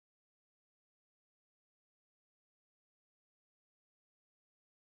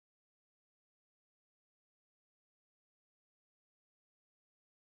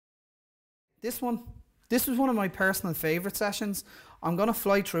this was one of my personal favorite sessions. I'm going to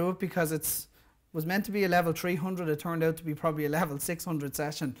fly through it because was meant to be a level 300. It turned out to be probably a level 600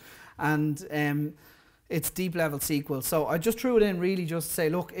 session, and it's deep level SQL. So I just threw it in really just to say,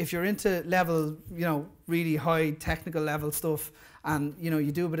 look, if you're into level, really high technical level stuff, and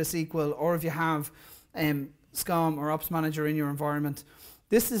you do a bit of SQL, or if you have SCOM or Ops Manager in your environment,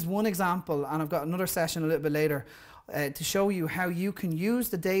 this is one example, and I've got another session a little bit later to show you how you can use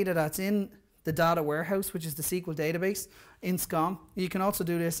the data that's in the data warehouse, which is the SQL database in SCOM. You can also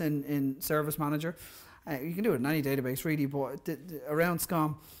do this in Service Manager. You can do it in any database really, but around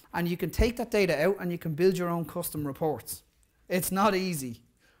SCOM. And you can take that data out and you can build your own custom reports. It's not easy,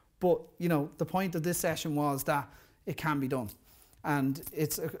 but the point of this session was that it can be done. And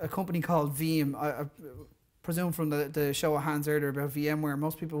it's a company called Veeam. I presume from the show of hands earlier about VMware,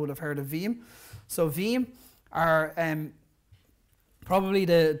 most people would have heard of Veeam. So Veeam are probably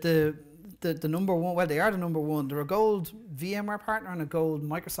the number one, well, they are the number one. They're a gold VMware partner and a gold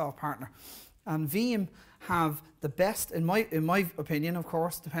Microsoft partner. And Veeam have the best, in my opinion, of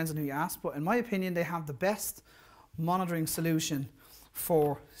course, depends on who you ask, but in my opinion, they have the best monitoring solution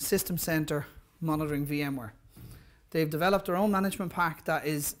for System Center monitoring VMware. They've developed their own management pack that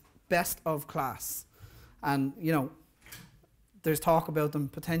is best of class. And, there's talk about them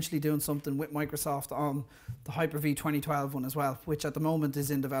potentially doing something with Microsoft on the Hyper-V 2012 one as well, which at the moment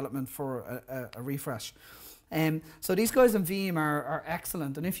is in development for a refresh. So these guys in Veeam are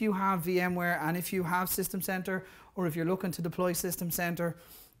excellent. And if you have VMware and if you have System Center, or if you're looking to deploy System Center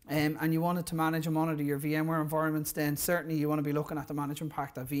and you wanted to manage and monitor your VMware environments, then certainly you want to be looking at the management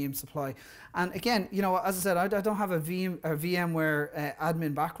pack that Veeam supply. And again, as I said, I don't have a VMware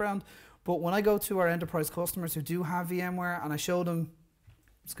admin background, but when I go to our enterprise customers who do have VMware and I show them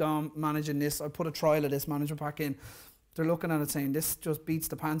SCOM managing this, I put a trial of this management pack in, they're looking at it saying this just beats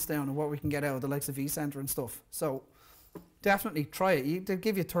the pants down of what we can get out of the likes of vCenter and stuff. So definitely try it. They'll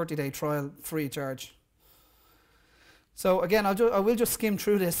give you a 30-day trial free of charge. So again, I will just skim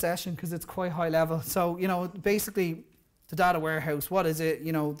through this session because it's quite high level. So basically the data warehouse, what is it?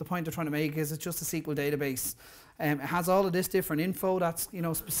 The point they're trying to make is it's just a SQL database. It has all of this different info that's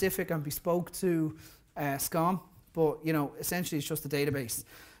specific and bespoke to SCOM, but essentially it's just a database.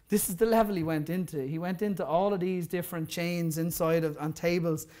 This is the level he went into. He went into all of these different chains inside of and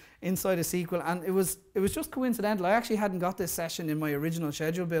tables inside of SQL, and it was just coincidental. I actually hadn't got this session in my original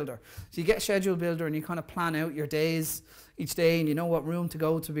schedule builder. So you get a schedule builder and you kind of plan out your days each day, and you know what room to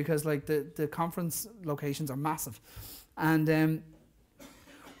go to because like the conference locations are massive. And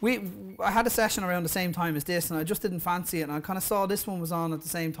I had a session around the same time as this, and I just didn't fancy it, and I kind of saw this one was on at the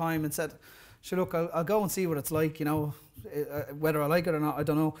same time and said, sure, look, I'll go and see what it's like, whether I like it or not, I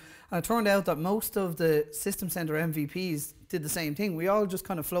don't know. And it turned out that most of the System Center MVPs did the same thing. We all just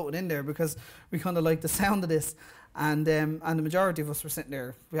kind of floated in there because we kind of liked the sound of this, and the majority of us were sitting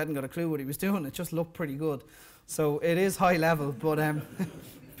there. We hadn't got a clue what he was doing. It just looked pretty good. So it is high level, but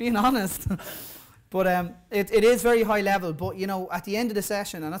being honest. But it is very high level, but at the end of the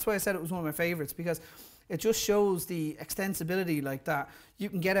session, and that's why I said it was one of my favorites, because it just shows the extensibility like that you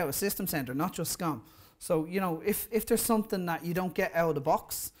can get out of System Center, not just SCOM. So, if there's something that you don't get out of the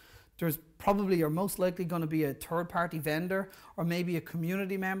box, there's probably or most likely going to be a third-party vendor or maybe a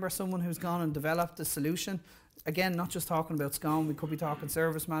community member, someone who's gone and developed the solution. Again, not just talking about SCOM, we could be talking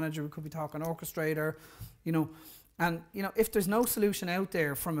Service Manager, we could be talking Orchestrator, And, if there's no solution out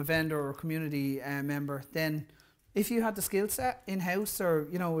there from a vendor or a community member, then if you had the skill set in-house, or,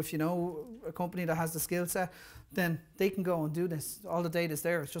 if you know a company that has the skill set, then they can go and do this. All the data's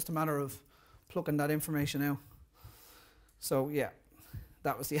there. It's just a matter of plucking that information out. So, yeah,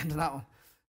 that was the end of that one.